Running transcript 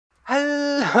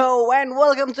Hello and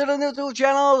welcome to the YouTube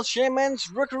channel,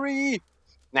 Shaman's Rookery.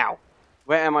 Now,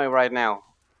 where am I right now?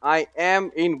 I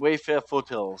am in Wayfair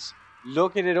Foothills.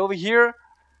 Located over here.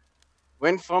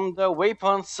 Went from the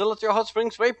waypoint still at your hot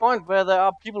springs waypoint where there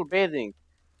are people bathing.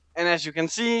 And as you can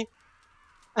see,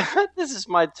 this is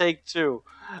my take 2.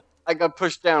 I got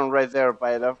pushed down right there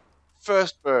by the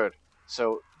first bird.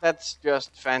 So that's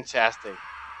just fantastic.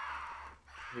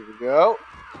 Here we go.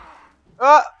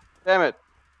 Ah! Damn it.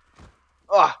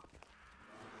 Ah!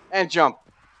 And jump.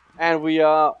 And we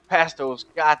are past those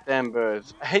goddamn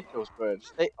birds. I hate those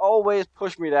birds. They always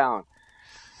push me down.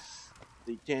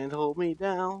 They can't hold me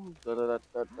down. Da, da, da,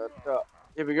 da, da, da.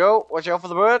 Here we go. Watch out for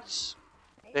the birds.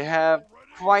 They have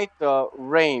quite the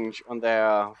range on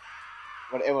their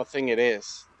whatever thing it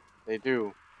is they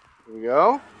do. Here we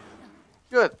go.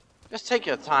 Good. Just take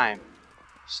your time.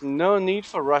 There's no need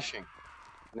for rushing.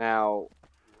 Now,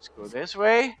 let's go this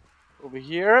way. Over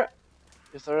here.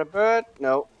 Is there a bird?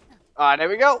 No. Ah, there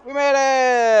we go. We made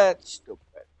it.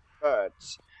 Stupid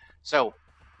birds. So,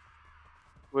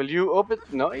 will you open?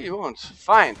 No, you won't.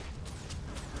 Fine.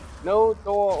 No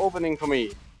door opening for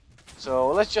me. So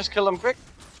let's just kill them quick.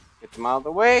 Get them out of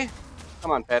the way.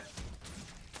 Come on, pet.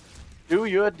 Do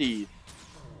your deed.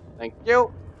 Thank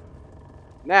you.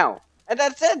 Now, and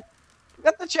that's it. We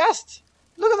got the chest.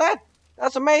 Look at that.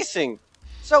 That's amazing.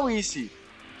 So easy.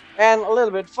 And a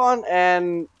little bit fun.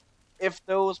 And if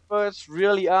those birds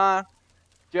really are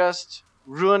just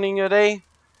ruining your day,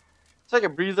 take a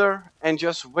breather and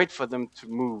just wait for them to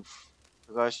move,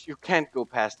 because you can't go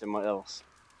past them or else.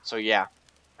 So yeah,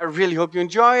 I really hope you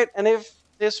enjoy it, and if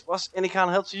this was any kind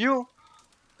of help to you,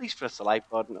 please press the like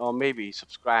button or maybe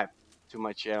subscribe to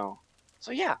my channel.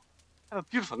 So yeah, have a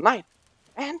beautiful night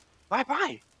and bye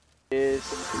bye.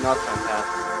 It's not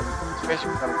fantastic,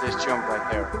 especially from this jump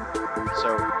right there.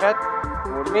 So pet,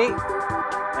 come with me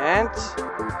and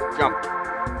jump.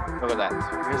 Look at that.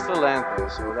 We can still land there,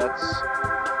 so that's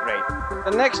great.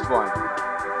 The next one.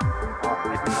 Oh,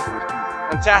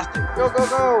 fantastic. Go, go,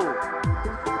 go.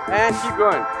 And keep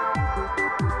going.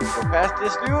 Go past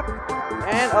this dude.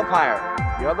 And up higher.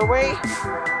 The other way.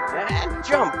 And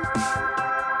jump.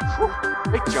 Whew,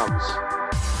 big jumps.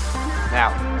 Now,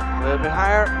 a little bit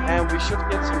higher. And we should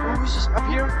get some oozes up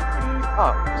here.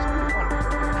 Oh, there's only one.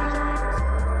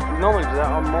 Fantastic. Normally there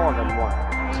are more than one.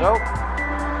 So,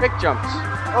 big jumps.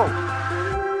 Oh,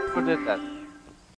 who did that?